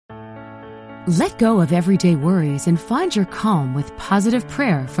Let go of everyday worries and find your calm with positive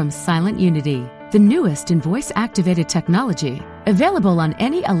prayer from Silent Unity, the newest in voice-activated technology, available on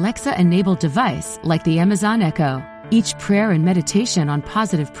any Alexa-enabled device like the Amazon Echo. Each prayer and meditation on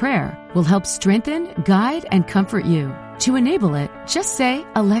positive prayer will help strengthen, guide, and comfort you. To enable it, just say,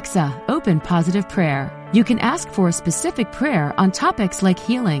 "Alexa, open positive prayer." You can ask for a specific prayer on topics like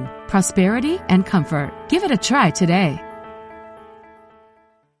healing, prosperity, and comfort. Give it a try today.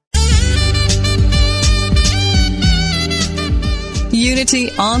 Unity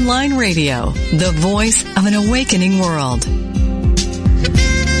Online Radio, the voice of an awakening world.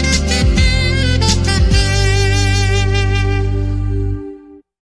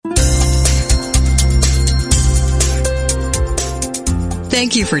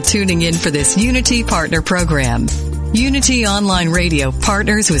 Thank you for tuning in for this Unity Partner Program. Unity Online Radio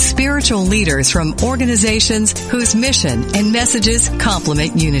partners with spiritual leaders from organizations whose mission and messages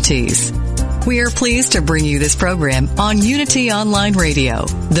complement Unity's. We are pleased to bring you this program on Unity Online Radio,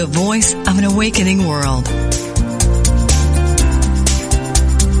 the voice of an awakening world.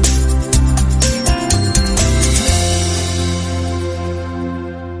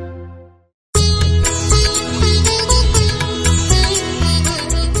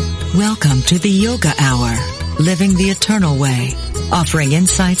 Welcome to the Yoga Hour, Living the Eternal Way, offering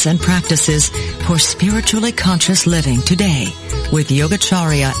insights and practices for spiritually conscious living today with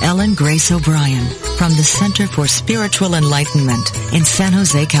Yogacharya Ellen Grace O'Brian from the Center for Spiritual Enlightenment in San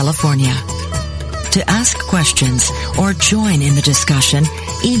Jose, California. To ask questions or join in the discussion,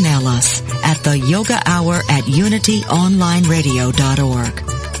 email us at theyogahour@unityonlineradio.org.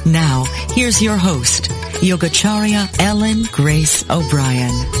 Now, here's your host, Yogacharya Ellen Grace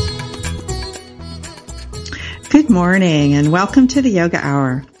O'Brian. Good morning and welcome to the Yoga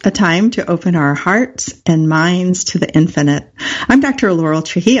Hour, a time to open our hearts and minds to the infinite. I'm Dr. Laurel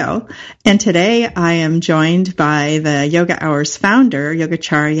Trujillo, and today I am joined by the Yoga Hour's founder,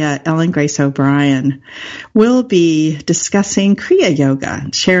 Yogacharya Ellen Grace O'Brian. We'll be discussing Kriya Yoga,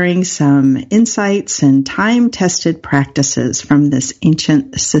 sharing some insights and time-tested practices from this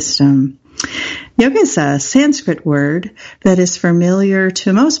ancient system. Yoga is a Sanskrit word that is familiar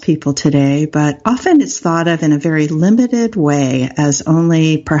to most people today, but often it's thought of in a very limited way as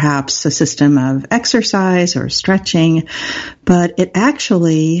only perhaps a system of exercise or stretching, but it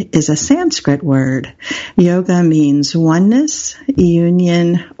actually is a Sanskrit word. Yoga means oneness,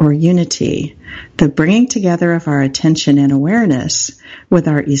 union, or unity, the bringing together of our attention and awareness with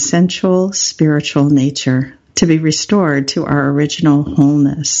our essential spiritual nature to be restored to our original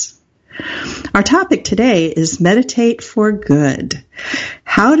wholeness. Our topic today is meditate for good.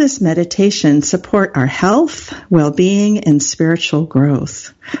 How does meditation support our health, well-being, and spiritual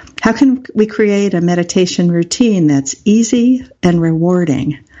growth? How can we create a meditation routine that's easy and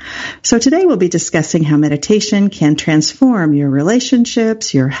rewarding? So today we'll be discussing how meditation can transform your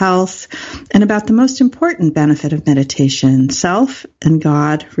relationships, your health, and about the most important benefit of meditation, self and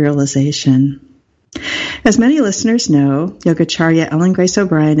God realization. As many listeners know, Yogacharya Ellen Grace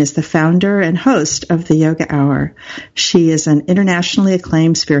O'Brian is the founder and host of the Yoga Hour. She is an internationally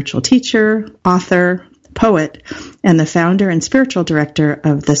acclaimed spiritual teacher, author, poet, and the founder and spiritual director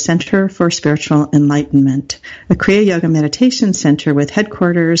of the Center for Spiritual Enlightenment, a Kriya Yoga meditation center with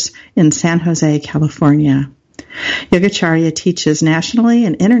headquarters in San Jose, California. Yogacharya teaches nationally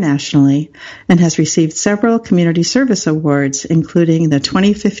and internationally and has received several community service awards, including the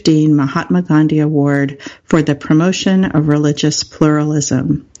 2015 Mahatma Gandhi Award for the promotion of religious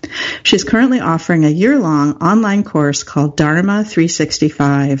pluralism. She's currently offering a year-long online course called Dharma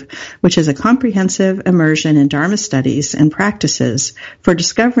 365, which is a comprehensive immersion in Dharma studies and practices for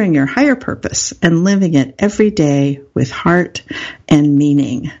discovering your higher purpose and living it every day with heart and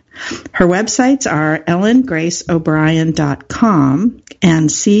meaning. Her websites are ellengraceobrian.com and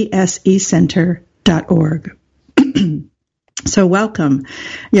csecenter.org. So welcome,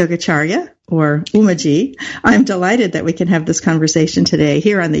 Yogacharya, or Umaji. I'm delighted that we can have this conversation today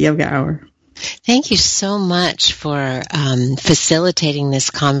here on the Yoga Hour. Thank you so much for facilitating this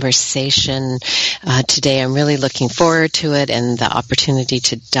conversation today. I'm really looking forward to it and the opportunity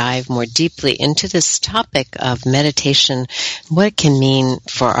to dive more deeply into this topic of meditation, what it can mean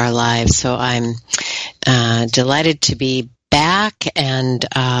for our lives. So I'm delighted to be back and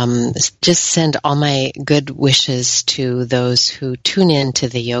just send all my good wishes to those who tune in to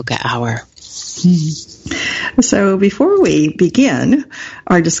the Yoga Hour. So before we begin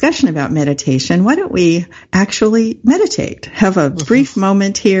our discussion about meditation, why don't we actually meditate? Have a brief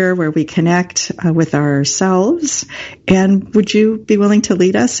moment here where we connect with ourselves. And would you be willing to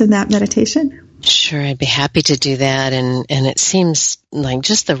lead us in that meditation? Sure, I'd be happy to do that. And it seems like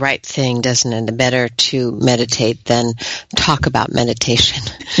just the right thing, doesn't it? Better to meditate than talk about meditation.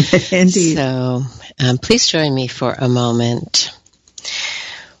 Indeed. So please join me for a moment.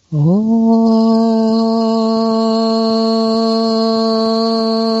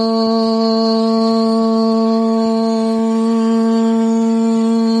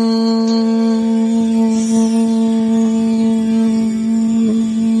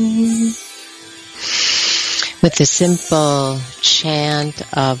 With the simple chant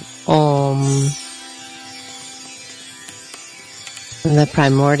of Om, the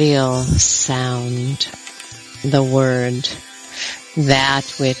primordial sound, the word, that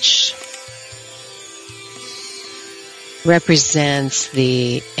which represents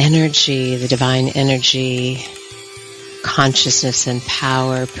the energy, the divine energy, consciousness and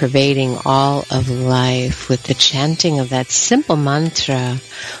power pervading all of life, with the chanting of that simple mantra,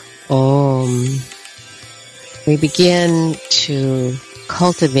 Om, we begin to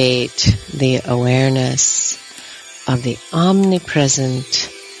cultivate the awareness of the omnipresent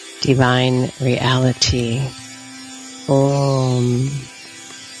divine reality. Om,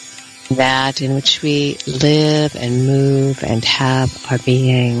 that in which we live and move and have our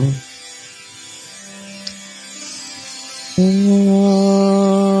being.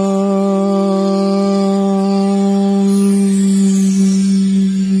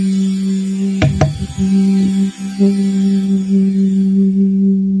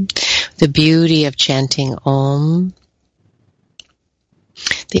 The beauty of chanting Om,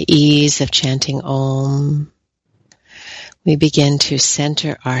 the ease of chanting Om, we begin to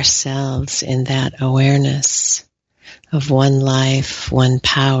center ourselves in that awareness of one life, one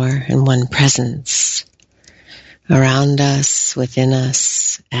power, and one presence around us, within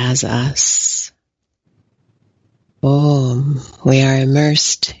us, as us. Om, we are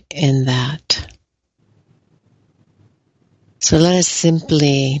immersed in that. So let us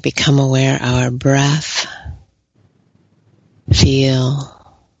simply become aware of our breath.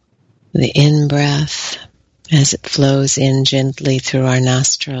 Feel the in-breath as it flows in gently through our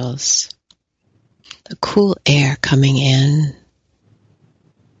nostrils. The cool air coming in.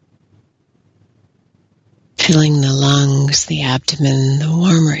 Filling the lungs, the abdomen, the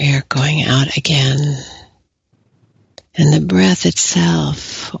warmer air going out again. And the breath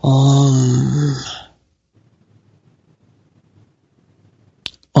itself, Om.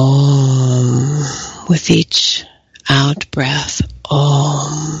 Om, with each out-breath,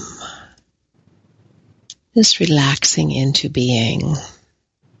 Om, just relaxing into being.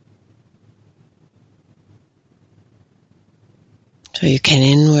 So you can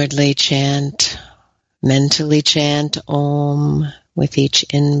inwardly chant, mentally chant Om with each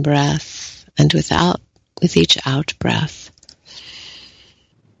in-breath and with each out-breath.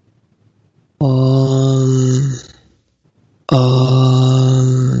 Om,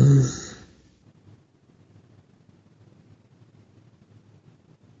 Om.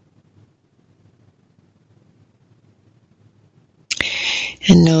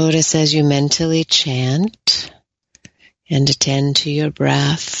 And notice as you mentally chant and attend to your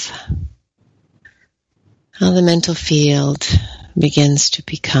breath, how the mental field begins to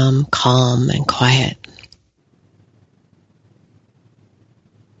become calm and quiet.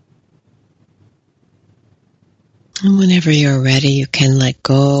 And whenever you're ready, you can let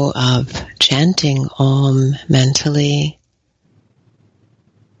go of chanting Om mentally.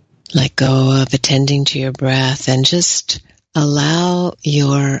 Let go of attending to your breath and just allow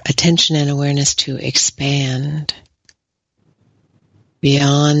your attention and awareness to expand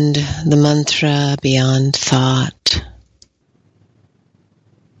beyond the mantra, beyond thought.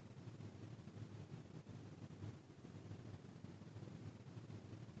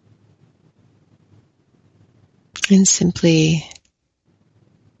 And simply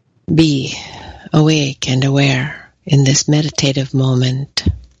be awake and aware in this meditative moment.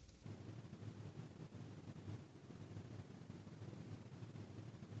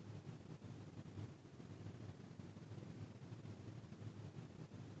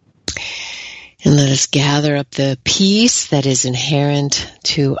 And let us gather up the peace that is inherent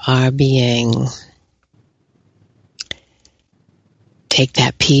to our being. Take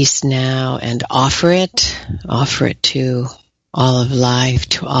that peace now and offer it to all of life,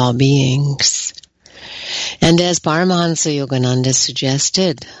 to all beings. And as Paramahansa Yogananda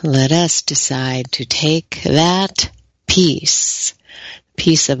suggested, let us decide to take that peace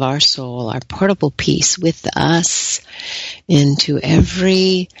of our soul, our portable peace with us into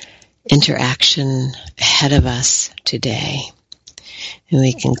every interaction ahead of us today. And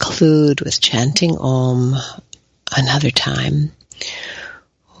we conclude with chanting Om another time.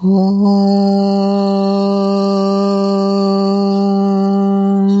 Peace,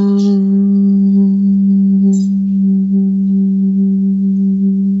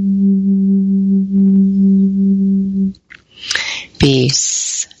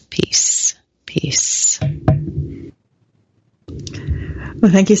 peace, peace.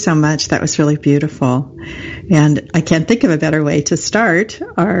 Well, thank you so much. That was really beautiful. And I can't think of a better way to start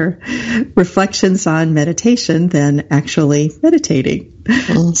our reflections on meditation than actually meditating.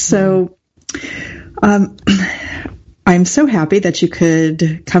 Mm-hmm. So, I'm so happy that you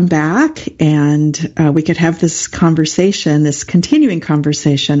could come back and we could have this conversation, this continuing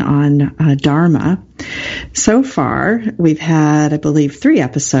conversation on Dharma. So far, we've had, I believe, 3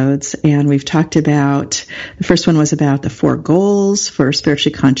 episodes, and we've talked about, the first one was about the 4 goals for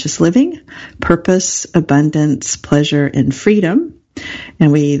spiritually conscious living: purpose, abundance, pleasure, and freedom.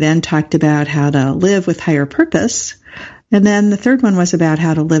 And we then talked about how to live with higher purpose. And then the third one was about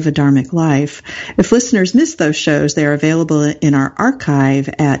how to live a dharmic life. If listeners missed those shows, they are available in our archive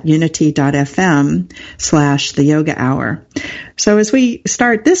at unity.fm/the Yoga Hour. So as we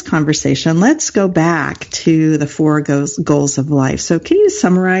start this conversation, let's go back to the 4 goals of life. So can you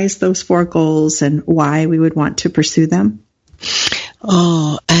summarize those 4 goals and why we would want to pursue them?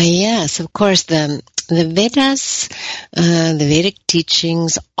 Yes, of course. The Vedas, the Vedic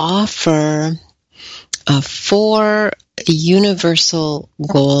teachings offer 4 universal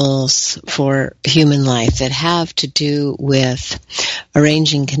goals for human life that have to do with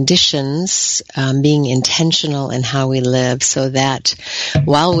arranging conditions, being intentional in how we live, so that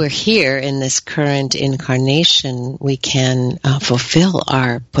while we're here in this current incarnation, we can fulfill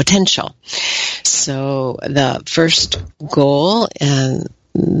our potential. So the first goal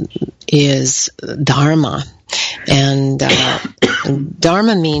is Dharma. And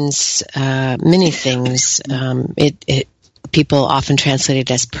Dharma means many things. People often translate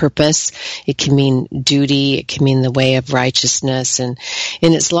it as purpose. It can mean duty. It can mean the way of righteousness. And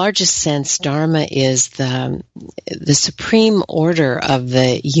in its largest sense, Dharma is the supreme order of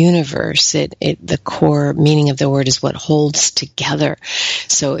the universe. The core meaning of the word is what holds together.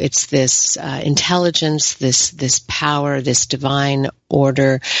 So it's this intelligence, this power, this divine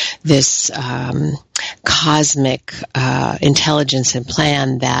order, this cosmic intelligence and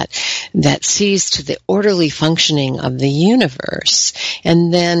plan that sees to the orderly functioning of the universe.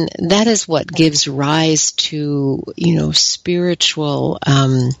 And then that is what gives rise to, spiritual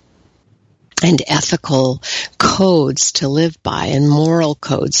and ethical codes to live by and moral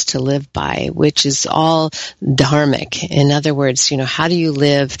codes to live by, which is all dharmic. In other words, how do you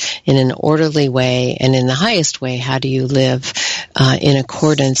live in an orderly way, and in the highest way, how do you live in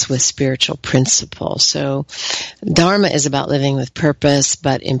accordance with spiritual principles? So Dharma is about living with purpose,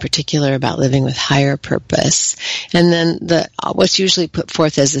 but in particular about living with higher purpose. And then what's usually put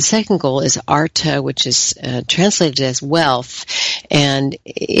forth as the second goal is Artha, which is translated as wealth. And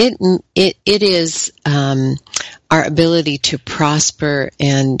it is our ability to prosper,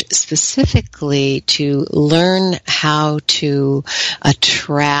 and specifically to learn how to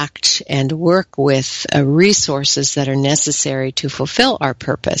attract and work with resources that are necessary to fulfill our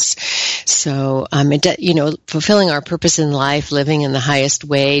purpose. So, fulfilling our purpose in life, living in the highest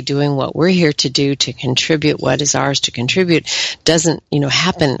way, doing what we're here to do, to contribute what is ours to contribute, doesn't,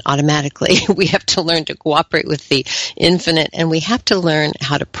 happen automatically. We have to learn to cooperate with the infinite, and we have to learn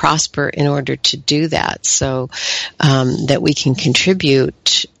how to prosper in order to do that. So, that we can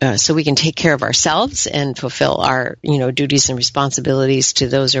contribute, so we can take care of ourselves and fulfill our, duties and responsibilities to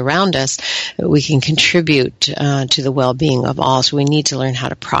those around us. We can contribute to the well-being of all. So we need to learn how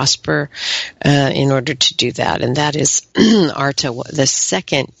to prosper in order to do that. And that is Artha, the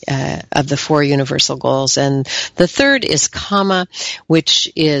second of the 4 universal goals. And the third is Kama,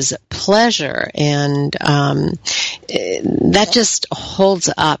 which is pleasure. And that just holds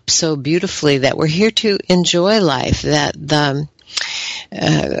up so beautifully that we're here to enjoy life, that the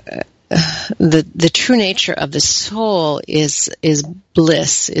true nature of the soul is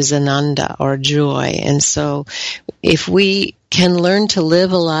bliss, is ananda, or joy. And so if we can learn to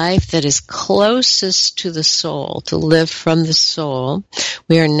live a life that is closest to the soul, to live from the soul,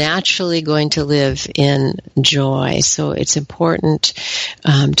 we are naturally going to live in joy. So it's important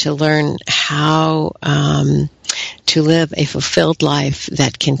to learn how to live a fulfilled life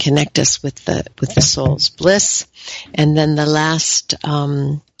that can connect us with the soul's bliss. And then the last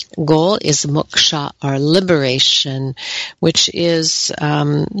goal is moksha, or liberation, which is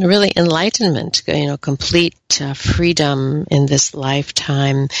really enlightenment, complete freedom in this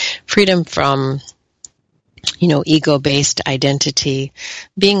lifetime, freedom from ego-based identity,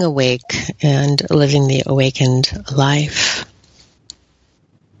 being awake and living the awakened life.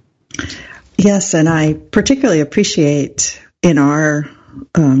 Yes, and I particularly appreciate in our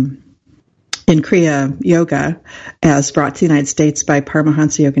in Kriya Yoga, as brought to the United States by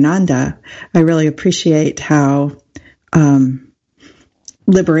Paramahansa Yogananda, I really appreciate how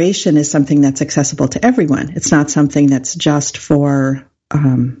liberation is something that's accessible to everyone. It's not something that's just for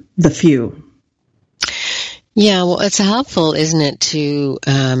the few. Yeah, well, it's helpful, isn't it, to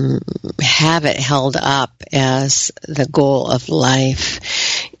have it held up as the goal of life.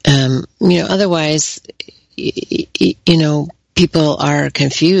 Otherwise, people are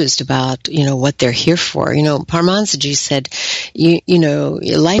confused about, what they're here for. Paramahansaji said,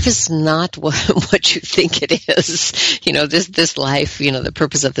 life is not what you think it is. This life, the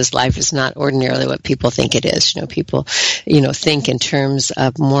purpose of this life is not ordinarily what people think it is. People, think in terms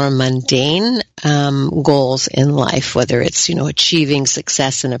of more mundane goals in life, whether it's, achieving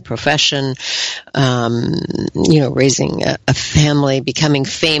success in a profession, raising a family, becoming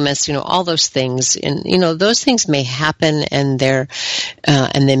famous, all those things. And, those things may happen and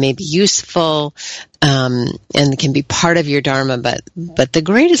they may be useful, and can be part of your dharma, but the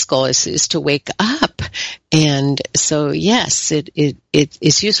greatest goal is to wake up. And so, yes, it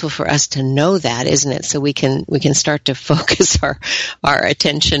is useful for us to know that, isn't it? So we can start to focus our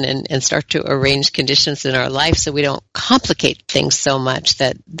attention and start to arrange conditions in our life so we don't complicate things so much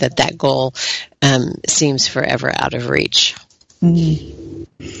that goal seems forever out of reach. Mm-hmm.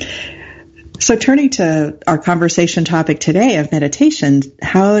 So turning to our conversation topic today of meditation,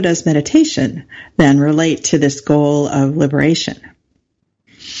 how does meditation then relate to this goal of liberation?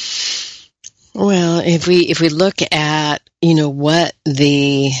 Well, if we look at, what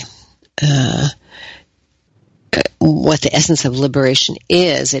the essence of liberation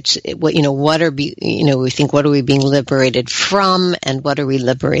is, we think, what are we being liberated from, and what are we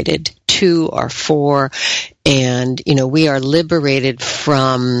liberated to or for? And, we are liberated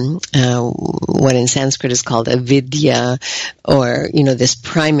from what in Sanskrit is called avidya, or, this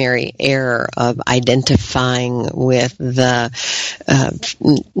primary error of identifying with the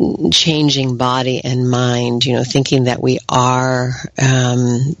changing body and mind, thinking that we are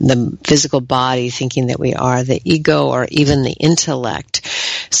the physical body, thinking that we are the ego or even the intellect.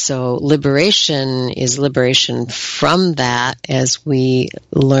 So liberation is liberation from that, as we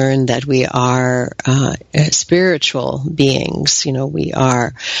learn that we are spiritual beings. We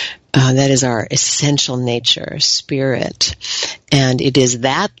are, that is our essential nature, spirit. And it is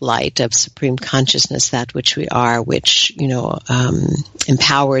that light of supreme consciousness, that which we are, which,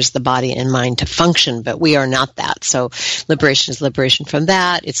 empowers the body and mind to function, but we are not that. So liberation is liberation from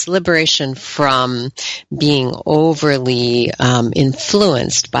that. It's liberation from being overly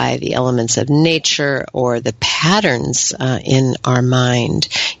influenced by the elements of nature or the patterns in our mind.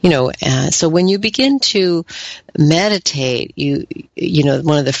 So when you begin to meditate,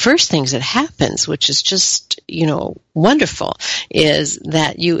 one of the first things that happens, which is just, wonderful, is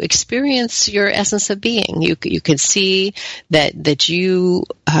that you experience your essence of being. You can see that you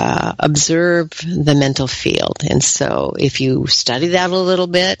observe the mental field. And so if you study that a little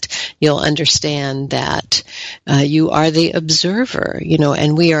bit, you'll understand that you are the observer,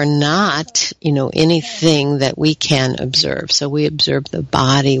 and we are not, anything that we can observe. So we observe the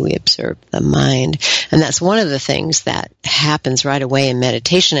body, we observe the mind. And that's one of the things that happens right away in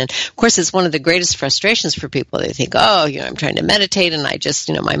meditation. And of course, it's one of the greatest frustrations for people. They think, I'm trying to meditate and I just,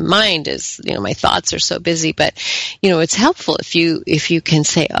 my mind is, my thoughts are so busy. But, it's helpful if you can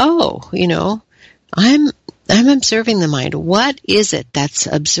say, I'm observing the mind. What is it that's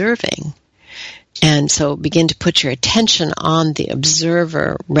observing? And so begin to put your attention on the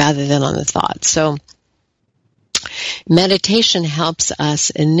observer rather than on the thought. So meditation helps us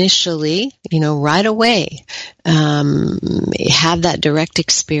initially, right away, have that direct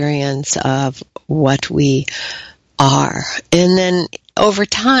experience of what we are. And then over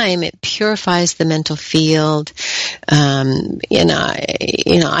time, it purifies the mental field. I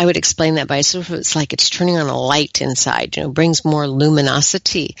would explain that by it's like it's turning on a light inside, brings more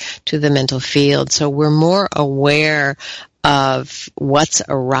luminosity to the mental field. So we're more aware of what's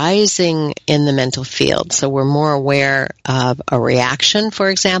arising in the mental field. So we're more aware of a reaction,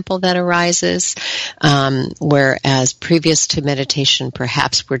 for example, that arises, whereas previous to meditation,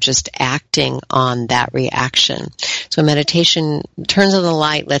 perhaps we're just acting on that reaction. So meditation turns on the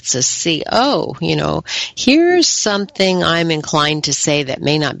light, lets us see, here's something I'm inclined to say that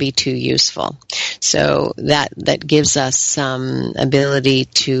may not be too useful. So that gives us some ability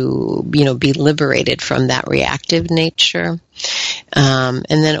to, be liberated from that reactive nature. there.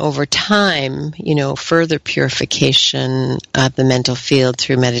 And then over time, further purification of the mental field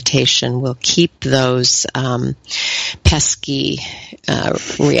through meditation will keep those pesky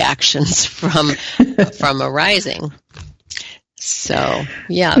reactions from arising. So,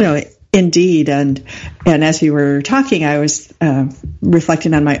 yeah. Indeed, and as you were talking, I was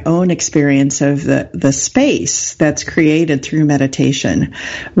reflecting on my own experience of the space that's created through meditation,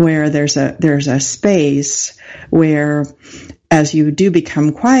 where there's a space where, as you do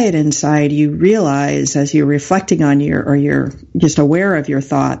become quiet inside, you realize, as you're reflecting on you're just aware of your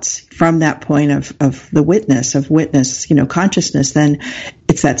thoughts from that point of witness, consciousness, then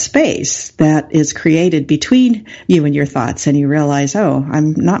it's that space that is created between you and your thoughts, and you realize, oh,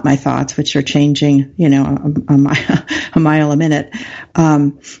 I'm not my thoughts, which are changing, a mile a minute.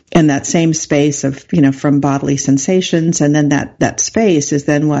 And that same space of, from bodily sensations, and then that space is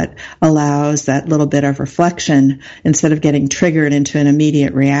then what allows that little bit of reflection. Instead of getting triggered into an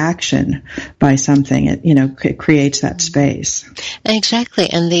immediate reaction by something, it creates that space. Exactly.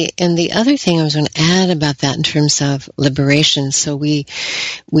 And the other thing I was going to add about that in terms of liberation, so we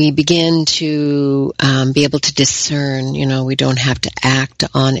begin to be able to discern. We don't have to act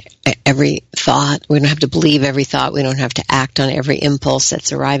on every thought. We don't have to believe every thought. We don't have to act on every impulse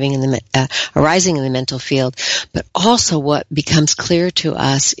that's arising in the mental field. But also what becomes clear to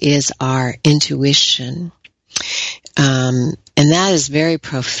us is our intuition. And that is very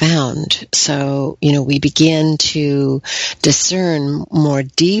profound. So, we begin to discern more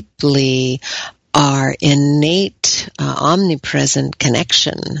deeply our innate, omnipresent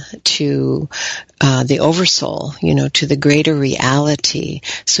connection to the oversoul, to the greater reality.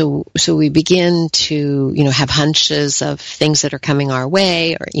 So we begin to, have hunches of things that are coming our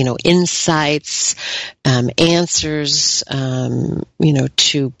way, or, insights, answers,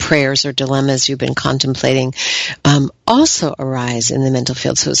 to prayers or dilemmas you've been contemplating, also arise in the mental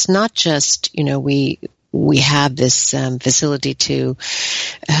field. So it's not just, we have this facility to,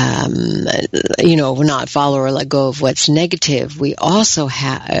 not follow or let go of what's negative. We also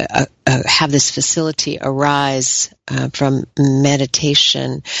have this facility arise from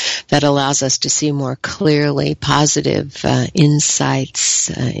meditation that allows us to see more clearly positive insights,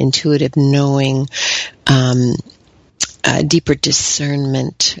 intuitive knowing, deeper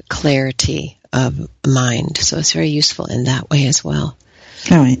discernment, clarity of mind. So it's very useful in that way as well.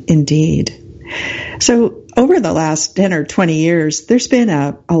 Oh, indeed. So over the last 10 or 20 years, there's been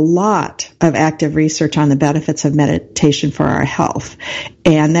a lot of active research on the benefits of meditation for our health.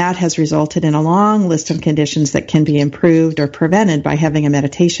 And that has resulted in a long list of conditions that can be improved or prevented by having a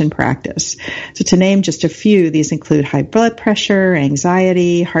meditation practice. So to name just a few, these include high blood pressure,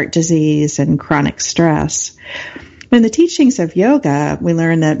 anxiety, heart disease, and chronic stress. In the teachings of yoga, we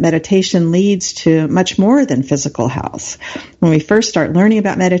learn that meditation leads to much more than physical health. When we first start learning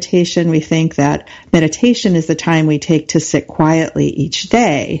about meditation, we think that meditation is the time we take to sit quietly each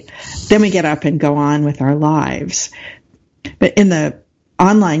day. Then we get up and go on with our lives. But in the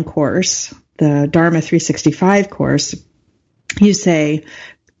online course, the Dharma 365 course, you say,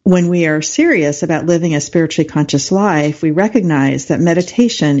 when we are serious about living a spiritually conscious life, we recognize that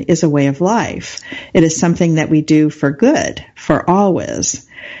meditation is a way of life. It is something that we do for good, for always.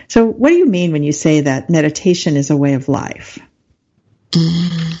 So what do you mean when you say that meditation is a way of life?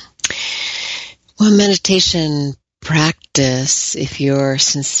 Well, meditation practice, if you're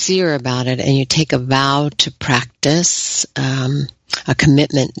sincere about it and you take a vow to practice, a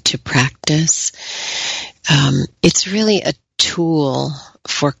commitment to practice, it's really a tool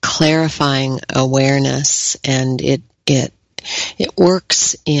for clarifying awareness, and it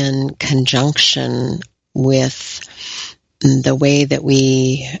works in conjunction with the way that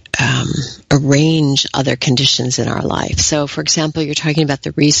we arrange other conditions in our life. So, for example, you're talking about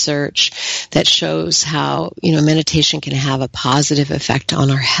the research that shows how, meditation can have a positive effect on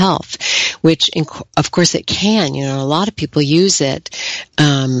our health, which, of course, it can. A lot of people use it,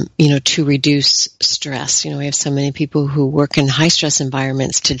 to reduce stress. We have so many people who work in high-stress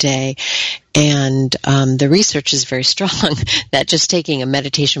environments today, and the research is very strong that just taking a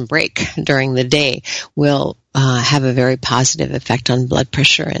meditation break during the day will have a very positive effect on blood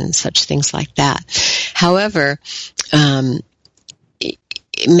pressure and such things like that. However,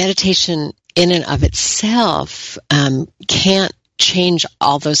 meditation in and of itself can't change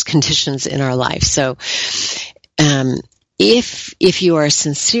all those conditions in our life. So if you are a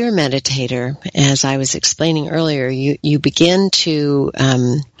sincere meditator, as I was explaining earlier, you begin to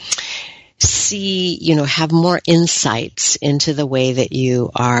see, have more insights into the way that you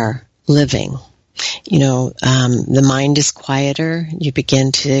are living. the mind is quieter. You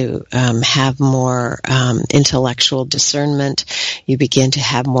begin to have more intellectual discernment. You begin to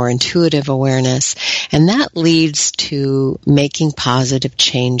have more intuitive awareness. And that leads to making positive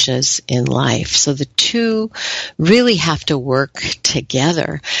changes in life. So the two really have to work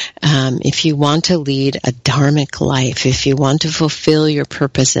together. If you want to lead a dharmic life, if you want to fulfill your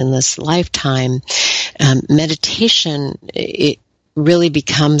purpose in this lifetime, meditation, it really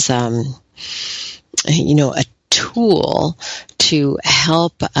becomes a tool to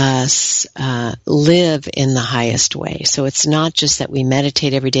help us live in the highest way. So it's not just that we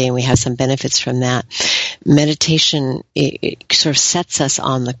meditate every day and we have some benefits from that. Meditation, it sort of sets us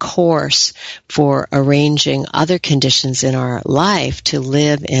on the course for arranging other conditions in our life to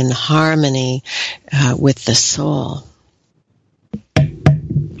live in harmony with the soul.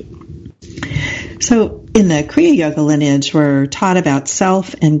 So in the Kriya Yoga lineage, we're taught about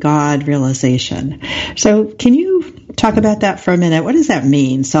self and God realization. So can you talk about that for a minute? What does that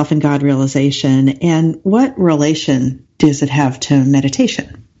mean, self and God realization, and what relation does it have to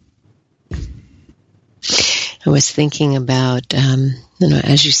meditation? I was thinking about,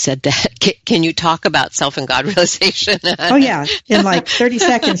 as you said that, can you talk about self and God realization? Oh yeah, in like 30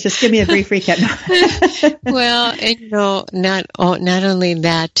 seconds, just give me a brief recap. Well, not only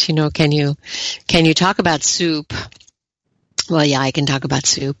that, can you talk about soup? Well, yeah, I can talk about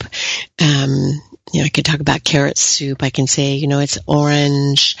soup. I can talk about carrot soup. I can say, it's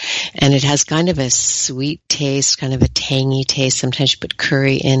orange and it has kind of a sweet taste, kind of a tangy taste. Sometimes you put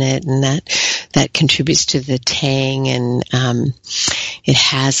curry in it and that contributes to the tang, and it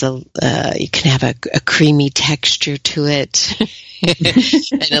has you can have a creamy texture to it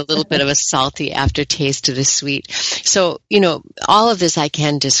and a little bit of a salty aftertaste to the sweet. So, all of this I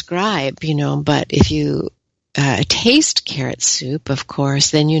can describe, but if you taste carrot soup, of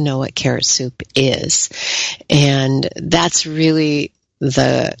course, then you know what carrot soup is. And that's really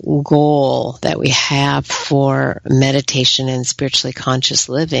the goal that we have for meditation and spiritually conscious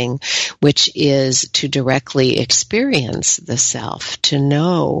living, which is to directly experience the self, to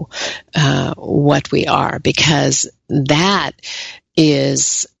know what we are, because that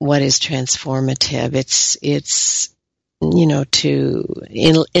is what is transformative. It's to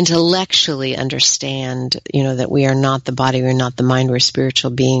intellectually understand, that we are not the body, we're not the mind, we're spiritual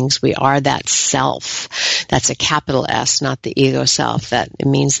beings. We are that self. That's a capital S, not the ego self. That it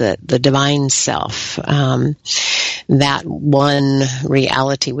means that the divine self, that one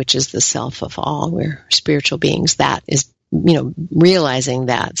reality, which is the self of all. We're spiritual beings. That is, realizing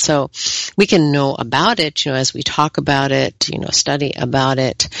that. So we can know about it, as we talk about it, study about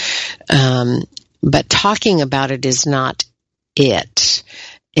it. But talking about it is not it.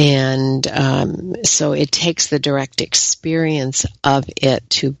 And so it takes the direct experience of it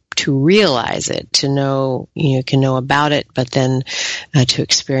to realize it, to know, you can know about it, but then to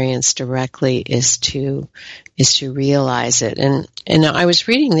experience directly is to realize it. And I was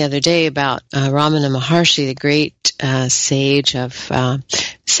reading the other day about Ramana Maharshi, the great sage of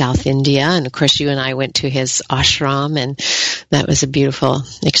South India. And of course, you and I went to his ashram, and that was a beautiful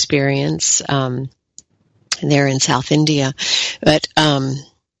experience there in South India. But,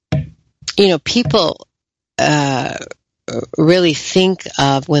 people really think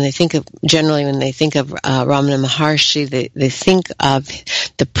of, when they think of Ramana Maharshi, they think of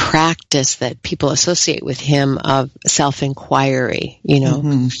the practice that people associate with him of self-inquiry,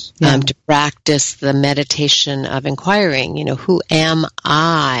 to practice the meditation of inquiring, who am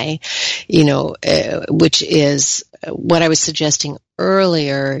I, which is what I was suggesting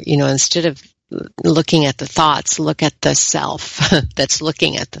earlier, instead of looking at the thoughts, look at the self that's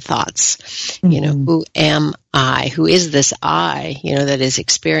looking at the thoughts. Who am I? Who is this I, that is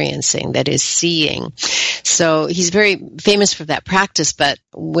experiencing, that is seeing? So he's very famous for that practice, but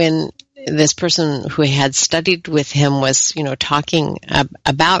when this person who had studied with him was, talking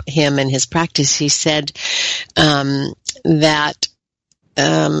about him and his practice, he said that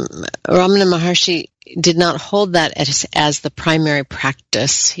Ramana Maharshi did not hold that as the primary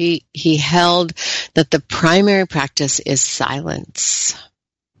practice. He held that the primary practice is silence.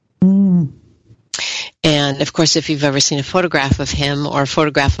 And of course, if you've ever seen a photograph of him or a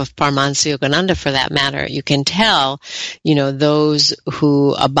photograph of Paramahansa Yogananda for that matter, you can tell, those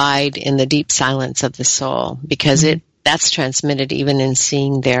who abide in the deep silence of the soul, because that's transmitted even in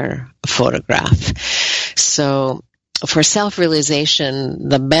seeing their photograph. So for self-realization,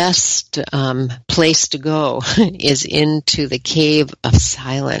 the best place to go is into the cave of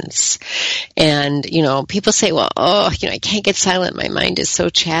silence. And, people say, well, I can't get silent. My mind is so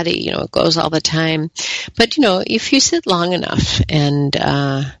chatty, it goes all the time. But, if you sit long enough and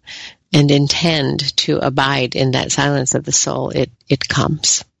intend to abide in that silence of the soul, it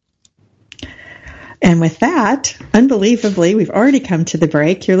comes. And with that, unbelievably, we've already come to the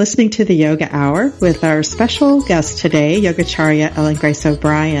break. You're listening to the Yoga Hour with our special guest today, Yogacharya Ellen Grace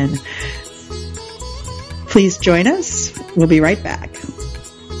O'Brian. Please join us. We'll be right back.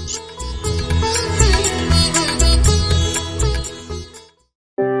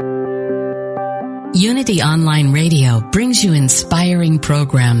 Unity Online Radio brings you inspiring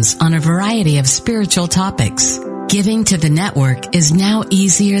programs on a variety of spiritual topics. Giving to the network is now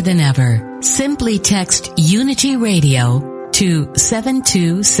easier than ever. Simply text Unity Radio to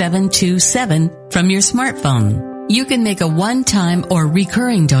 72727 from your smartphone. You can make a one-time or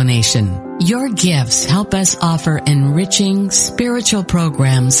recurring donation. Your gifts help us offer enriching spiritual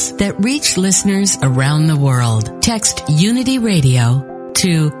programs that reach listeners around the world. Text Unity Radio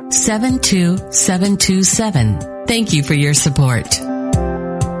to 72727. Thank you for your support.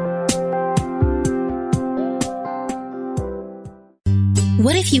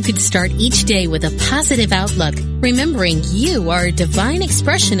 What if you could start each day with a positive outlook, remembering you are a divine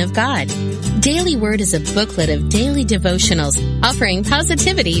expression of God? Daily Word is a booklet of daily devotionals offering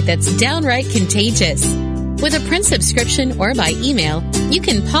positivity that's downright contagious. With a print subscription or by email, you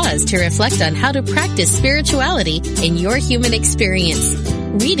can pause to reflect on how to practice spirituality in your human experience.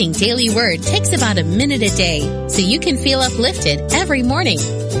 Reading Daily Word takes about a minute a day, so you can feel uplifted every morning.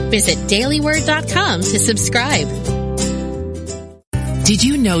 Visit dailyword.com to subscribe. Did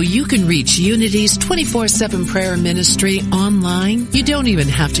you know you can reach Unity's 24/7 prayer ministry online? You don't even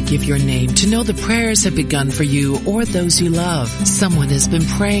have to give your name to know the prayers have begun for you or those you love. Someone has been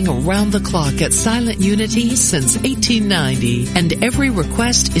praying around the clock at Silent Unity since 1890, and every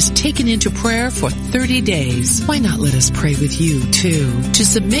request is taken into prayer for 30 days. Why not let us pray with you, too? To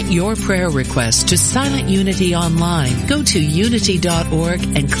submit your prayer request to Silent Unity online, go to unity.org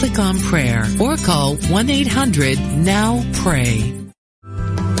and click on prayer, or call 1-800-NOW-PRAY.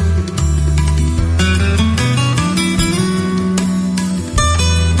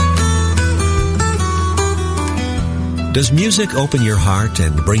 Does music open your heart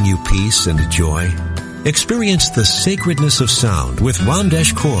and bring you peace and joy? Experience the sacredness of sound with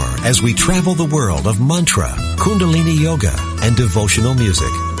Ramdesh Kaur as we travel the world of mantra, Kundalini Yoga, and devotional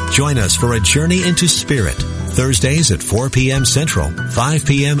music. Join us for a journey into spirit. Thursdays at 4 p.m. Central, 5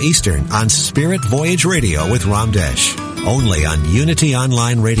 p.m. Eastern on Spirit Voyage Radio with Ramdesh. Only on Unity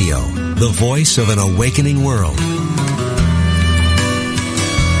Online Radio, the voice of an awakening world.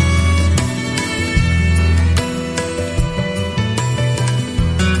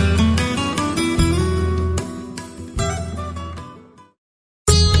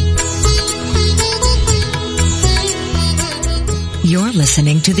 You're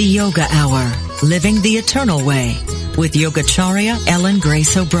listening to the Yoga Hour, Living the Eternal Way, with Yogacharya Ellen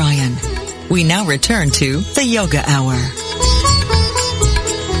Grace O'Brian. We now return to the Yoga Hour.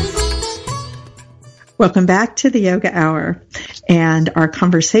 Welcome back to the Yoga Hour and our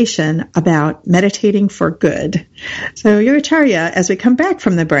conversation about meditating for good. So, Yogacharya, as we come back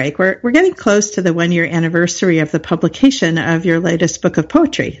from the break, we're getting close to the 1-year anniversary of the publication of your latest book of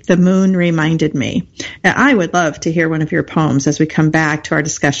poetry, The Moon Reminded Me. And I would love to hear one of your poems as we come back to our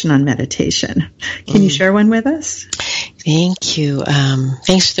discussion on meditation. Can you share one with us? Thank you.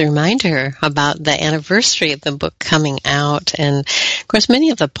 Thanks for the reminder about the anniversary of the book coming out. And, of course,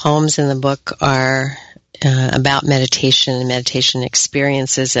 many of the poems in the book are about meditation and meditation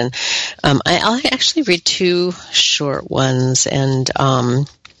experiences. And I'll actually read two short ones. And the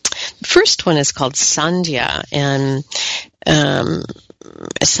first one is called Sandhya. And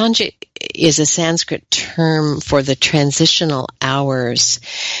Sandhya is a Sanskrit term for the transitional hours.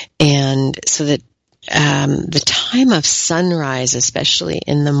 And so that the time of sunrise, especially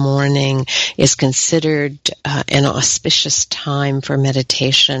in the morning, is considered an auspicious time for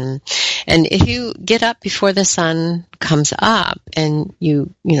meditation. And if you get up before the sun comes up and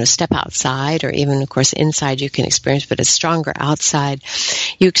you step outside, or even, of course, inside you can experience, but it's stronger outside,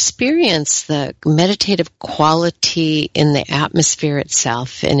 you experience the meditative quality in the atmosphere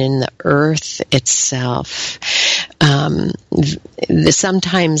itself and in the earth itself.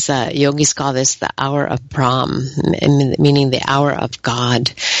 Sometimes yogis call this the hour of Brahm, meaning the hour of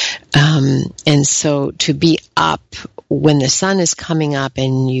God. And so to be up when the sun is coming up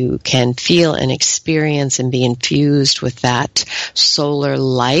and you can feel and experience and be infused with that solar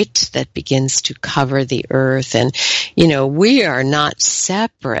light that begins to cover the earth. And, we are not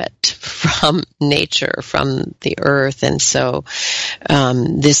separate from nature, from the earth. And so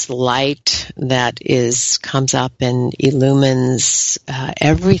this light that comes up and illumines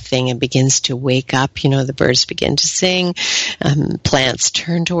everything and begins to wake up. The birds begin to sing, plants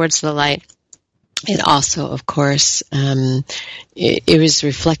turn towards experience the light. It also, of course, it was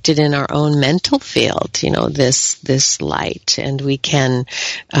reflected in our own mental field, this light, and we can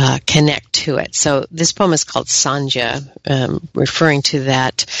connect to it. So this poem is called Sandhya, referring to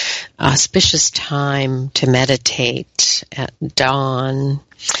that auspicious time to meditate at dawn.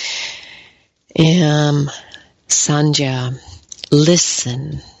 Sandhya,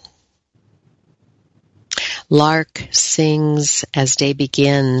 listen. Lark sings as day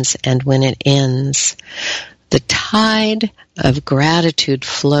begins and when it ends. The tide of gratitude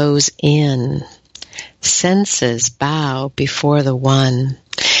flows in. Senses bow before the One.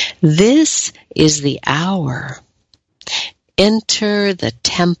 This is the hour. Enter the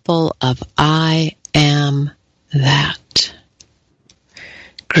temple of I am that.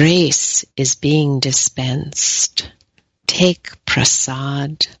 Grace is being dispensed. Take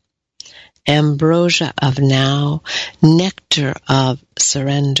prasad. Ambrosia of now, nectar of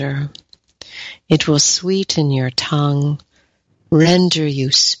surrender. It will sweeten your tongue, render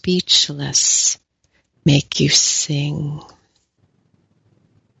you speechless, make you sing.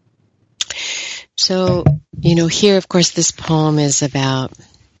 So, here, of course, this poem is about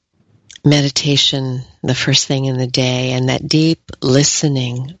meditation the first thing in the day, and that deep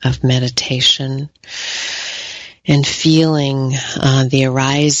listening of meditation. And feeling the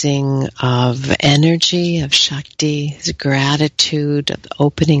arising of energy, of Shakti, gratitude, of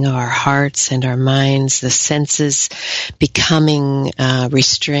opening of our hearts and our minds, the senses becoming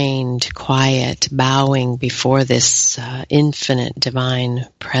restrained, quiet, bowing before this infinite divine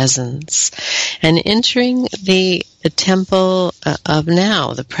presence, and entering the temple of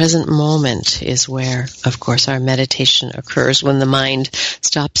now. The present moment is where, of course, our meditation occurs, when the mind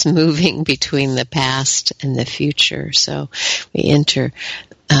stops moving between the past and the future. So we enter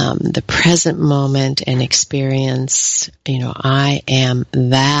the present moment and experience, I am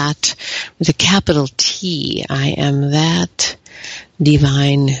that, with a capital T. I am that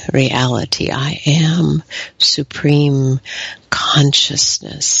divine reality. I am supreme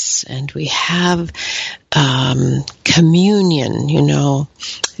consciousness. And we have communion,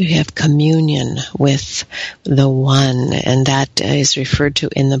 we have communion with the One, and that is referred to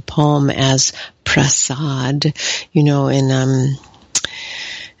in the poem as prasad, in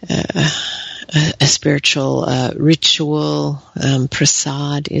a spiritual ritual.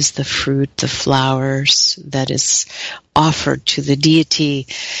 Prasad is the fruit, the flowers that is offered to the deity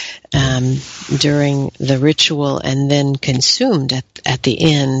during the ritual, and then consumed at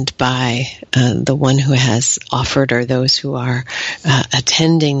the end by the one who has offered, or those who are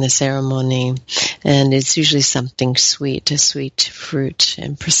attending the ceremony. And it's usually something sweet, a sweet fruit.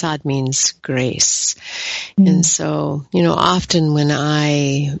 And prasad means grace. And so, often when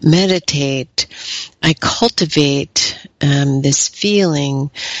I meditate, I cultivate this feeling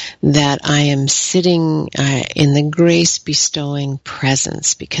that I am sitting in the grace-bestowing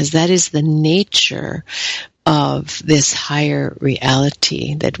presence, because that is the nature of this higher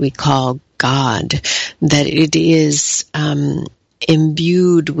reality that we call God, that it is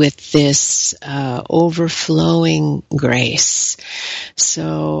imbued with this overflowing grace.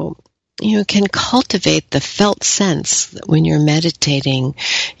 So you can cultivate the felt sense that when you're meditating,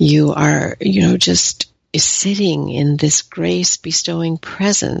 you are, just sitting in this grace-bestowing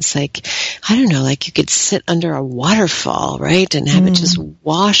presence. Like you could sit under a waterfall, right? And have it just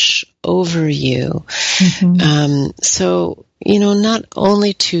wash over you. So, not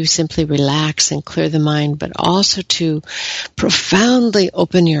only to simply relax and clear the mind, but also to profoundly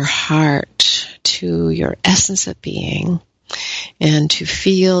open your heart to your essence of being, and to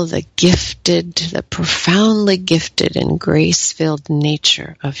feel the profoundly gifted and grace-filled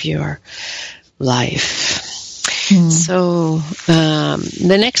nature of your life. So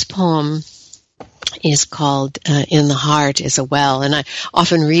the next poem is called In the Heart is a Well, and I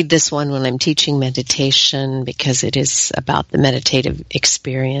often read this one when I'm teaching meditation, because it is about the meditative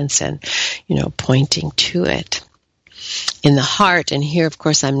experience and, pointing to it. In the heart, and here, of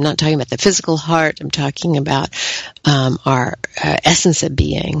course, I'm not talking about the physical heart, I'm talking about our essence of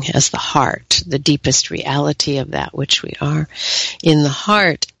being as the heart, the deepest reality of that which we are. In the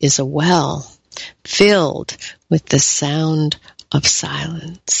heart is a well filled with the sound of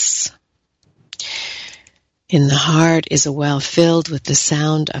silence. In the heart is a well filled with the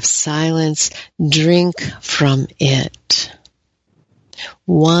sound of silence. Drink from it.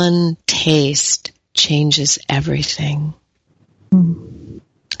 One taste changes everything.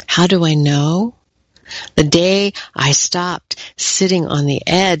 How do I know? The day I stopped sitting on the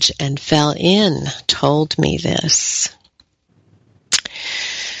edge and fell in told me this.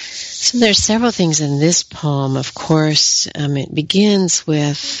 So there's several things in this poem. Of course, it begins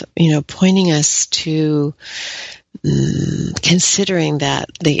with, pointing us to considering that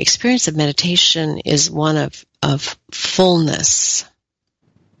the experience of meditation is one of fullness,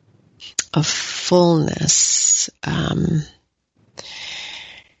 that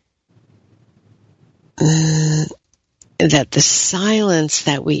the silence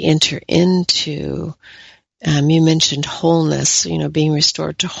that we enter into, you mentioned wholeness, being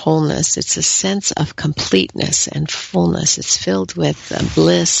restored to wholeness. It's a sense of completeness and fullness. It's filled with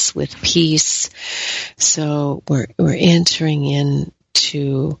bliss, with peace. So we're entering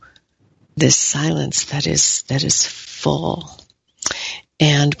into this silence that is full.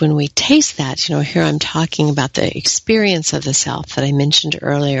 And when we taste that, here I'm talking about the experience of the self that I mentioned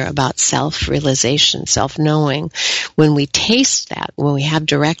earlier about self-realization, self-knowing. When we taste that, when we have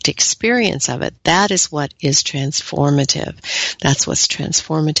direct experience of it, that is what is transformative. That's what's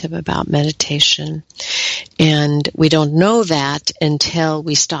transformative about meditation. And we don't know that until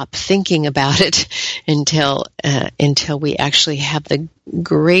we stop thinking about it, until we actually have the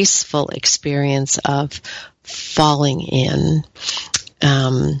graceful experience of falling in.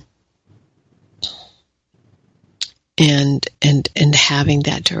 And having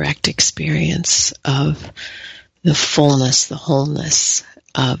that direct experience of the fullness, the wholeness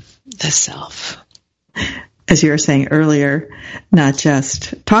of the self. As you were saying earlier, not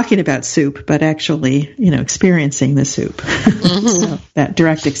just talking about soup, but actually, experiencing the soup. Mm-hmm. So that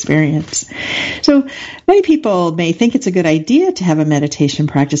direct experience. So many people may think it's a good idea to have a meditation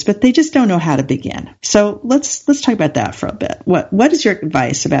practice, but they just don't know how to begin. So let's talk about that for a bit. What is your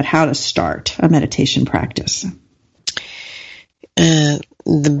advice about how to start a meditation practice?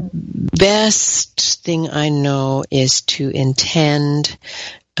 The best thing I know is to intend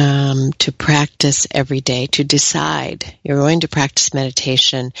to practice every day, to decide you're going to practice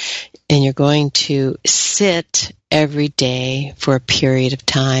meditation and you're going to sit every day for a period of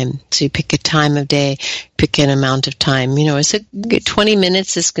time. So you pick a time of day, pick an amount of time. It's 20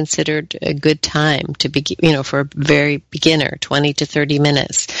 minutes is considered a good time to begin, for a very beginner, 20 to 30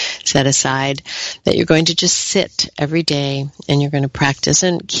 minutes set aside that you're going to just sit every day and you're going to practice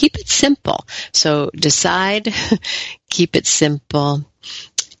and keep it simple. So decide, keep it simple,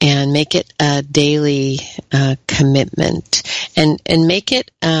 and make it a daily commitment, and make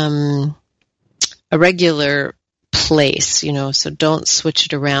it a regular place, so don't switch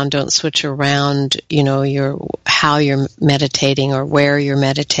it around. Don't switch around, how you're meditating or where you're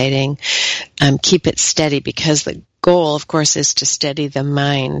meditating. Keep it steady, because the goal, of course, is to steady the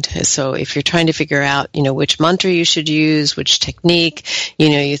mind. So if you're trying to figure out, which mantra you should use, which technique,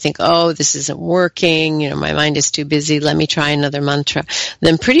 you think, oh, this isn't working, my mind is too busy, let me try another mantra.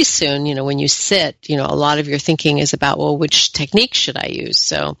 Then pretty soon, when you sit, a lot of your thinking is about, well, which technique should I use?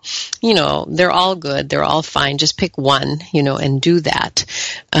 So, they're all good, they're all fine, just pick one, and do that.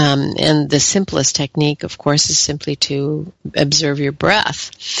 And the simplest technique, of course, is simply to observe your breath.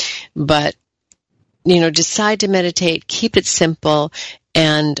 But decide to meditate, keep it simple.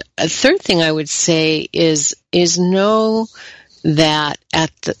 And a third thing I would say is know that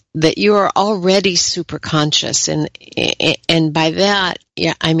that you are already super conscious, and by that,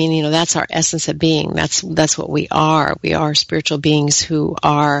 that's our essence of being. That's what we are. We are spiritual beings who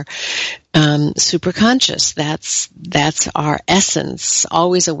are super conscious. That's our essence.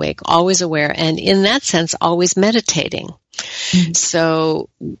 Always awake, always aware, and in that sense, always meditating. Mm-hmm. So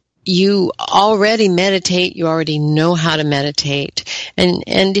you already meditate, you already know how to meditate.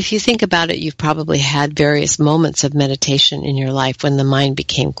 And if you think about it, you've probably had various moments of meditation in your life when the mind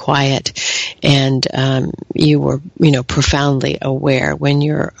became quiet and you were, profoundly aware, when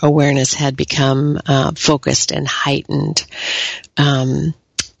your awareness had become focused and heightened. And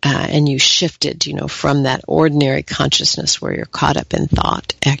you shifted, from that ordinary consciousness where you're caught up in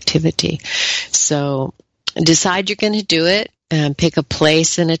thought activity. So decide you're going to do it. Pick a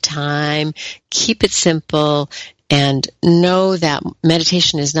place and a time, keep it simple, and know that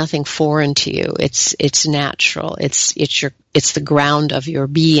meditation is nothing foreign to you. It's natural. It's the ground of your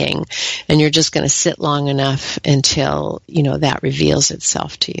being, and you're just going to sit long enough until that reveals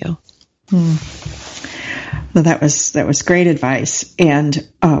itself to you. Well, that was great advice. And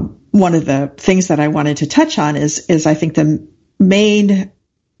one of the things that I wanted to touch on is I think the main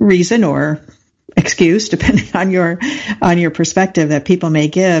reason or excuse, depending on your perspective, that people may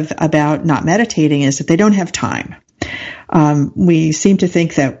give about not meditating is that they don't have time. We seem to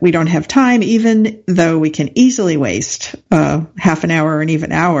think that we don't have time, even though we can easily waste half an hour or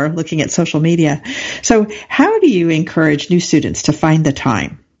even an hour looking at social media. So how do you encourage new students to find the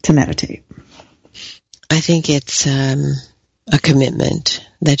time to meditate? I think it's a commitment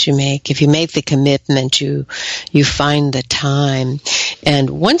that you make. If you make the commitment, you find the time. And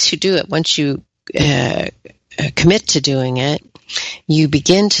once you do it, once you commit to doing it, you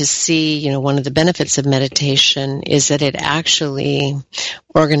begin to see, one of the benefits of meditation is that it actually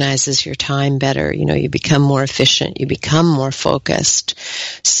organizes your time better. You become more efficient, you become more focused.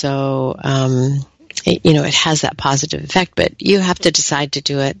 So, it has that positive effect, but you have to decide to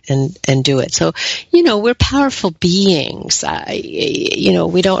do it and do it. So, we're powerful beings.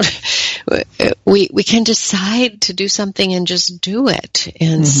 We can decide to do something and just do it.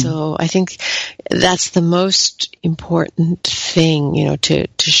 And so I think that's the most important thing, to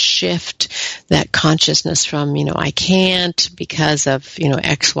shift that consciousness from, I can't because of,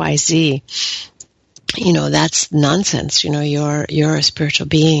 X, Y, Z. That's nonsense. You're a spiritual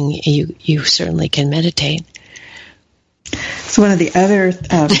being. You certainly can meditate. So one of the other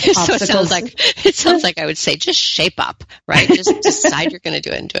obstacles. So it sounds like I would say, just shape up, right? Just decide you're going to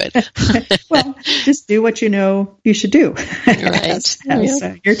do it and do it. Well, just do what you know you should do. Right. as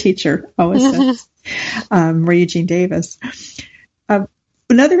your teacher always says, Maria Jean Davis.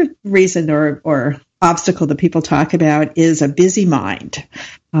 Another reason or obstacle that people talk about is a busy mind.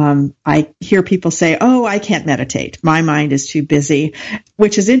 I hear people say, I can't meditate. My mind is too busy,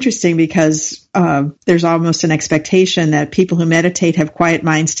 which is interesting because there's almost an expectation that people who meditate have quiet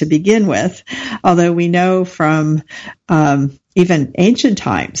minds to begin with. Although we know from even ancient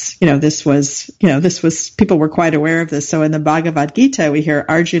times, this was people were quite aware of this. So in the Bhagavad Gita, we hear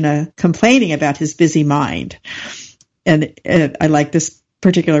Arjuna complaining about his busy mind. And I like this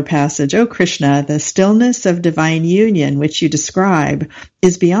particular passage. "O Krishna, the stillness of divine union which you describe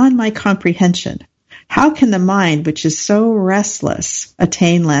is beyond my comprehension. How can the mind, which is so restless,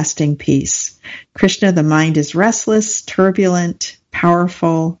 attain lasting peace? Krishna, the mind is restless, turbulent,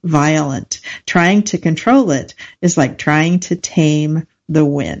 powerful, violent. Trying to control it is like trying to tame the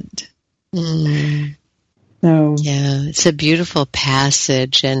wind." So, yeah, it's a beautiful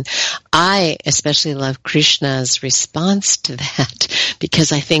passage, and I especially love Krishna's response to that,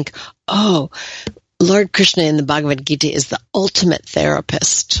 because I think, Lord Krishna in the Bhagavad Gita is the ultimate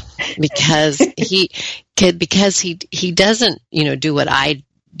therapist, because he doesn't, do what I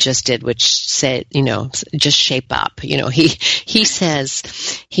just did, which said, just shape up. He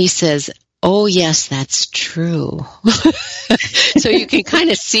says, "Oh, yes, that's true." So you can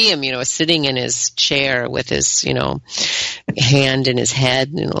kind of see him, sitting in his chair with his, hand in his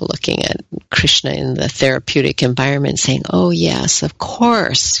head, looking at Krishna in the therapeutic environment saying, "Oh, yes, of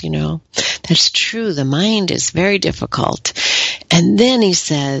course, that's true. The mind is very difficult." And then he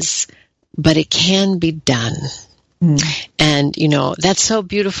says, "But it can be done." And, that's so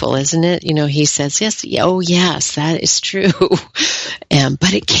beautiful, isn't it? He says, yes, that is true.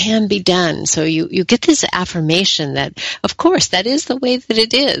 But it can be done. So you get this affirmation that, of course, that is the way that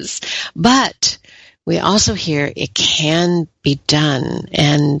it is. But we also hear it can be done.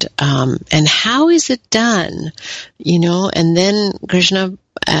 And how is it done? And then Krishna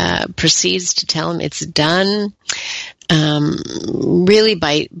proceeds to tell him it's done really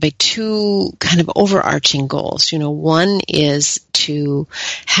by two kind of overarching goals. One is to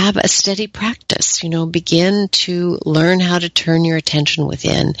have a steady practice, begin to learn how to turn your attention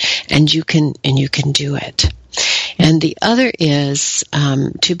within, and you can do it. And the other is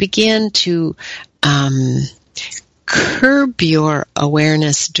to begin to curb your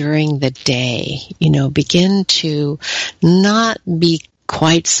awareness during the day, begin to not be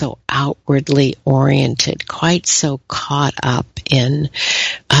quite so outwardly oriented, quite so caught up in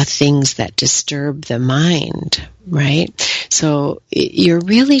things that disturb the mind, right? So you're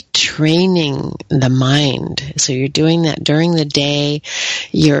really training the mind. So you're doing that during the day.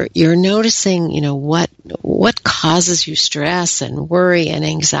 You're noticing, what causes you stress and worry and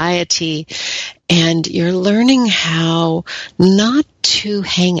anxiety, and you're learning how not to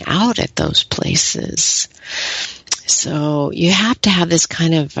hang out at those places. So you have to have this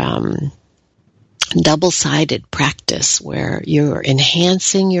kind of double-sided practice where you're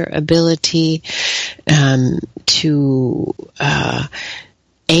enhancing your ability to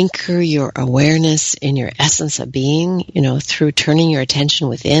anchor your awareness in your essence of being, through turning your attention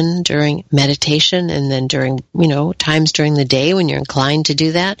within during meditation, and then during, times during the day when you're inclined to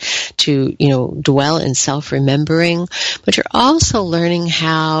do that, to, dwell in self-remembering. But you're also learning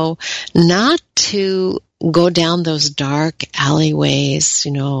how not to go down those dark alleyways,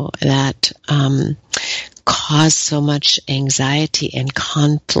 that cause so much anxiety and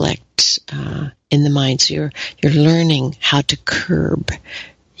conflict in the mind. So you're learning how to curb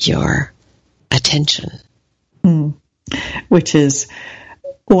your attention, which is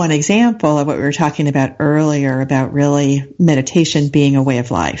one example of what we were talking about earlier about really meditation being a way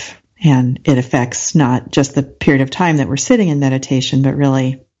of life. And it affects not just the period of time that we're sitting in meditation, but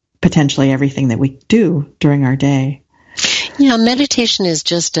really potentially everything that we do during our day. Yeah, meditation is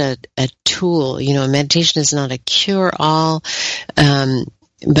just a tool. Meditation is not a cure-all,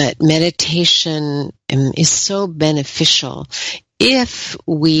 but meditation is so beneficial if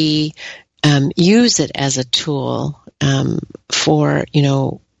we use it as a tool for,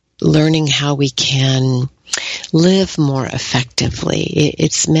 learning how we can live more effectively.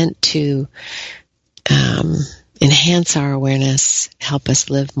 It's meant to enhance our awareness, help us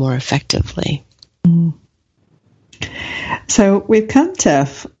live more effectively. Mm. So we've come to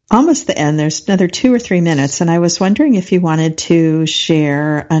almost the end. There's another 2 or 3 minutes, and I was wondering if you wanted to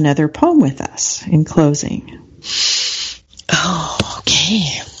share another poem with us in closing. Oh,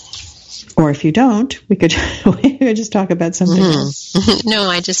 okay. Or if you don't, we could just talk about something else. No,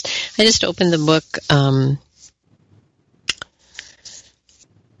 I just opened the book.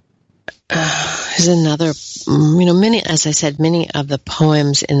 There's another, as I said, many of the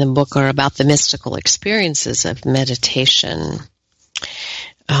poems in the book are about the mystical experiences of meditation.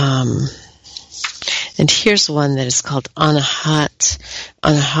 And here's one that is called Anahat.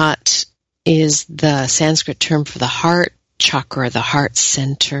 Anahat is the Sanskrit term for the heart chakra, the heart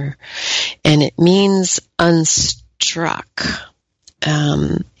center, and it means unstruck.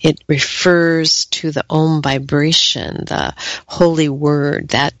 It refers to the Om vibration, the holy word,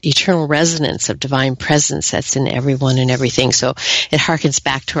 that eternal resonance of divine presence that's in everyone and everything. So it harkens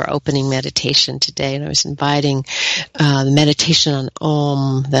back to our opening meditation today, and I was inviting the meditation on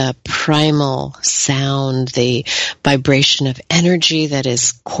Om, the primal sound, the vibration of energy that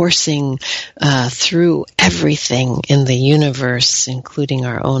is coursing through everything in the universe, including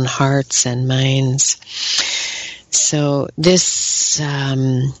our own hearts and minds. So this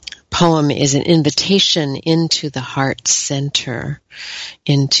poem is an invitation into the heart center,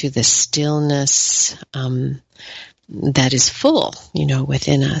 into the stillness that is full,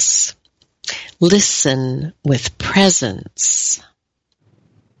 within us. Listen with presence.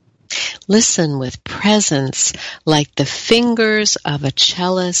 Listen with presence, like the fingers of a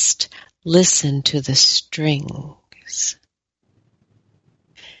cellist listen to the strings.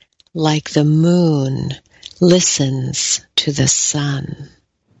 Like the moon listens to the sun.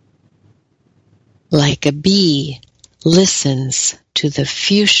 Like a bee listens to the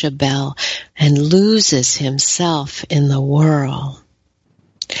fuchsia bell and loses himself in the whirl.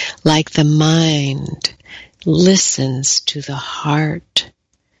 Like the mind listens to the heart,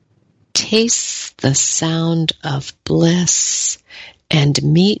 tastes the sound of bliss, and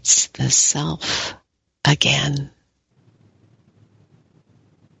meets the self again.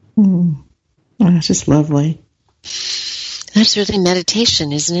 Oh, that's just lovely. That's really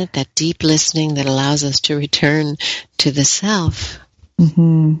meditation, isn't it? That deep listening that allows us to return to the self.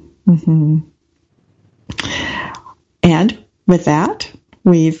 Mm-hmm. Mm-hmm. And with that,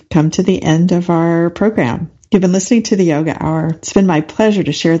 we've come to the end of our program. You've been listening to the Yoga Hour. It's been my pleasure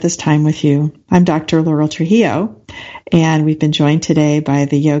to share this time with you. I'm Dr. Laurel Trujillo, and we've been joined today by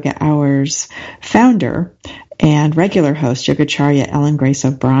the Yoga Hour's founder and regular host, Yogacharya Ellen Grace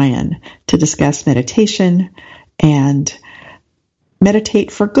O'Brian, to discuss meditation and meditate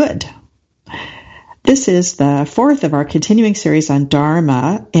for good. This is the 4th of our continuing series on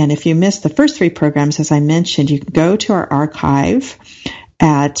Dharma, and if you missed the first 3 programs, as I mentioned, you can go to our archive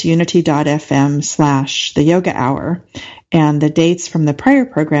at unity.fm/the Yoga Hour, and the dates from the prior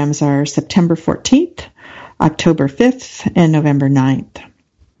programs are September 14th, October 5th, and November 9th.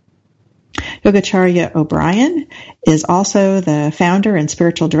 Yogacharya O'Brian is also the founder and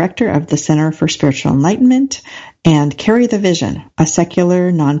spiritual director of the Center for Spiritual Enlightenment and Carry the Vision, a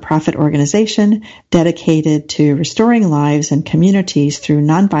secular nonprofit organization dedicated to restoring lives and communities through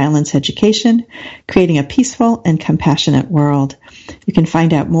nonviolence education, creating a peaceful and compassionate world. You can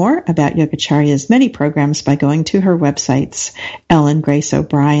find out more about Yogacharya's many programs by going to her websites,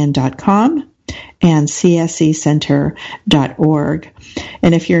 ellengraceobrian.com and csecenter.org.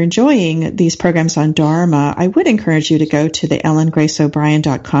 And if you're enjoying these programs on Dharma, I would encourage you to go to the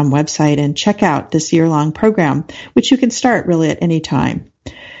ellengraceobrian.com website and check out this year-long program, which you can start really at any time.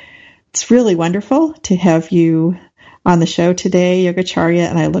 It's really wonderful to have you on the show today, Yogacharya,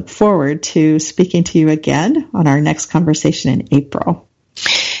 and I look forward to speaking to you again on our next conversation in April.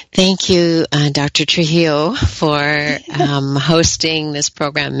 Thank you, Dr. Trujillo, for hosting this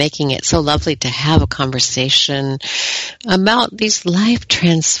program, making it so lovely to have a conversation about these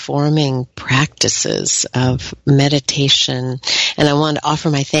life-transforming practices of meditation. And I want to offer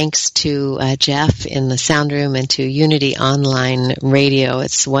my thanks to Jeff in the sound room and to Unity Online Radio.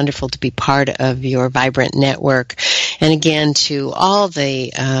 It's wonderful to be part of your vibrant network. And again, to all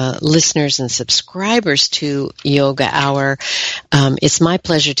the listeners and subscribers to Yoga Hour, it's my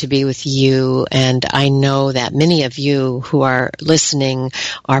pleasure to be with you, and I know that many of you who are listening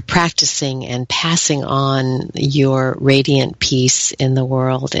are practicing and passing on your radiant peace in the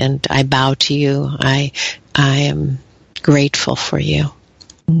world, and I bow to you. I am grateful for you.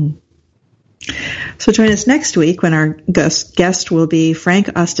 Mm. So join us next week when our guest will be Frank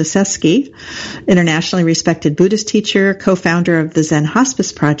Ostaseski, internationally respected Buddhist teacher, co-founder of the Zen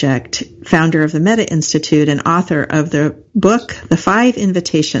Hospice Project, founder of the Metta Institute, and author of the book, The 5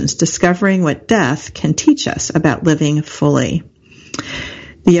 Invitations, Discovering What Death Can Teach Us About Living Fully.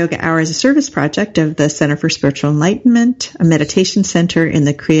 The Yoga Hour is a service project of the Center for Spiritual Enlightenment, a meditation center in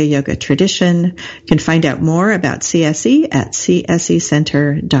the Kriya Yoga tradition. You can find out more about CSE at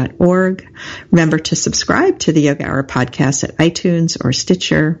csecenter.org. Remember to subscribe to the Yoga Hour podcast at iTunes or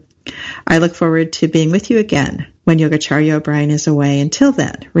Stitcher. I look forward to being with you again when Yogacharya O'Brian is away. Until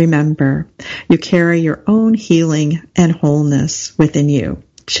then, remember, you carry your own healing and wholeness within you.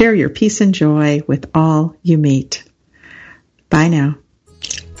 Share your peace and joy with all you meet. Bye now.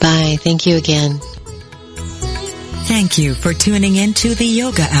 Bye. Thank you again. Thank you for tuning in to the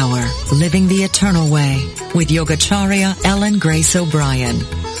Yoga Hour, Living the Eternal Way, with Yogacharya Ellen Grace O'Brian.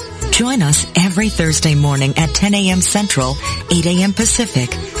 Join us every Thursday morning at 10 a.m. Central, 8 a.m.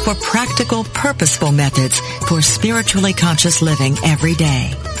 Pacific, for practical, purposeful methods for spiritually conscious living every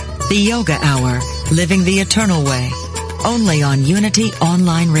day. The Yoga Hour, Living the Eternal Way, only on Unity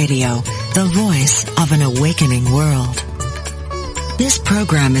Online Radio, the voice of an awakening world. This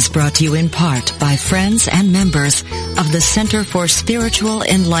program is brought to you in part by friends and members of the Center for Spiritual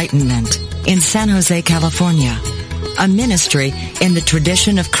Enlightenment in San Jose, California, a ministry in the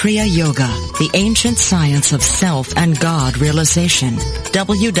tradition of Kriya Yoga, the ancient science of self and God realization.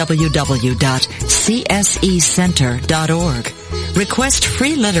 www.csecenter.org. Request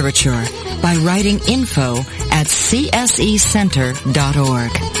free literature by writing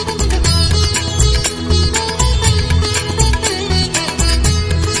info@csecenter.org.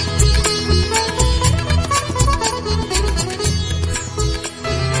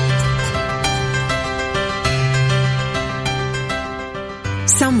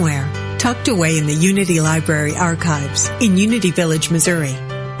 Somewhere, tucked away in the Unity Library archives in Unity Village, Missouri,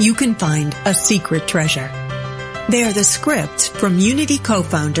 you can find a secret treasure. They are the scripts from Unity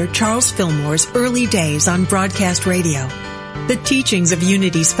co-founder Charles Fillmore's early days on broadcast radio, the teachings of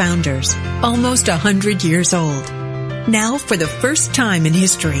Unity's founders, almost 100 years old. Now, for the first time in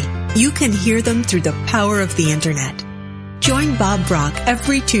history, you can hear them through the power of the Internet. Join Bob Brock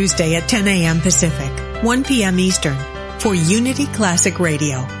every Tuesday at 10 a.m. Pacific, 1 p.m. Eastern, for Unity Classic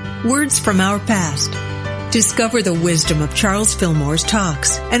Radio, Words from Our Past. Discover the wisdom of Charles Fillmore's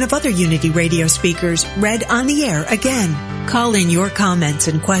talks and of other Unity radio speakers read on the air again. Call in your comments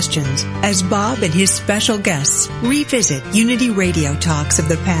and questions as Bob and his special guests revisit Unity radio talks of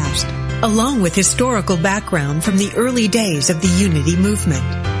the past, along with historical background from the early days of the Unity movement.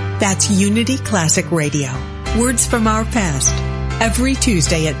 That's Unity Classic Radio, Words from Our Past, every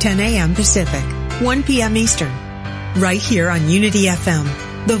Tuesday at 10 a.m. Pacific, 1 p.m. Eastern. Right here on Unity FM,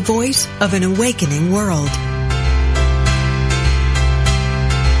 the voice of an awakening world.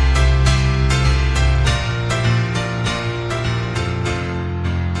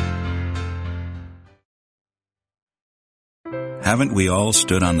 Haven't we all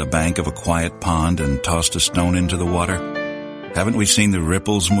stood on the bank of a quiet pond and tossed a stone into the water? Haven't we seen the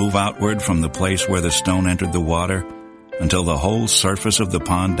ripples move outward from the place where the stone entered the water until the whole surface of the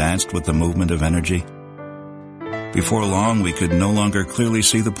pond danced with the movement of energy? Before long, we could no longer clearly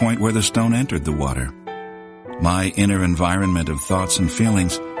see the point where the stone entered the water. My inner environment of thoughts and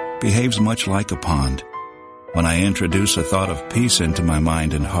feelings behaves much like a pond. When I introduce a thought of peace into my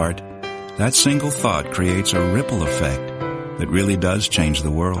mind and heart, that single thought creates a ripple effect that really does change the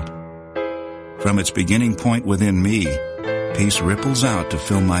world. From its beginning point within me, peace ripples out to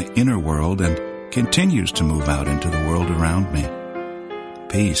fill my inner world and continues to move out into the world around me.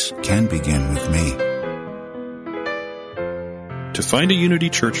 Peace can begin with me. To find a Unity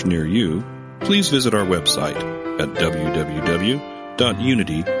Church near you, please visit our website at www.unity.org.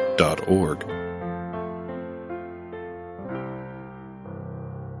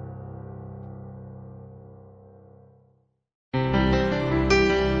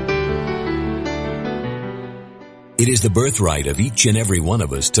 It is the birthright of each and every one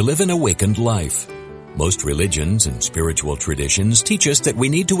of us to live an awakened life. Most religions and spiritual traditions teach us that we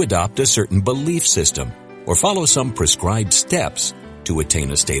need to adopt a certain belief system or follow some prescribed steps to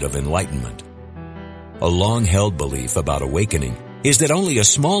attain a state of enlightenment. A long-held belief about awakening is that only a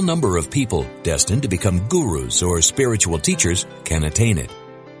small number of people destined to become gurus or spiritual teachers can attain it.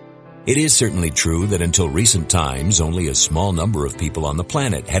 It is certainly true that until recent times, only a small number of people on the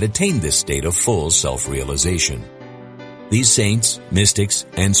planet had attained this state of full self-realization. These saints, mystics,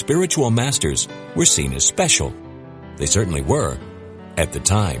 and spiritual masters were seen as special. They certainly were, at the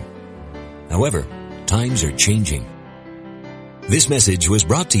time. However, times are changing. This message was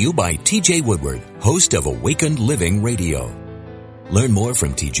brought to you by T.J. Woodward, host of Awakened Living Radio. Learn more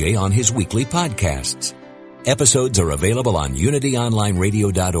from T.J. on his weekly podcasts. Episodes are available on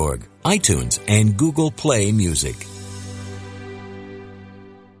unityonlineradio.org, iTunes, and Google Play Music.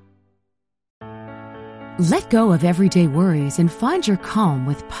 Let go of everyday worries and find your calm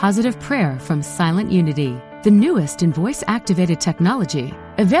with positive prayer from Silent Unity, the newest in voice-activated technology,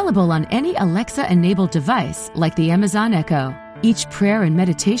 available on any Alexa-enabled device like the Amazon Echo. Each prayer and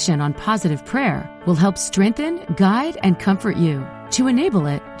meditation on positive prayer will help strengthen, guide, and comfort you. To enable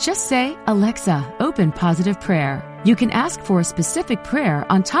it, just say, "Alexa, open positive prayer." You can ask for a specific prayer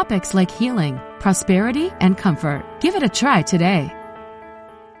on topics like healing, prosperity, and comfort. Give it a try today.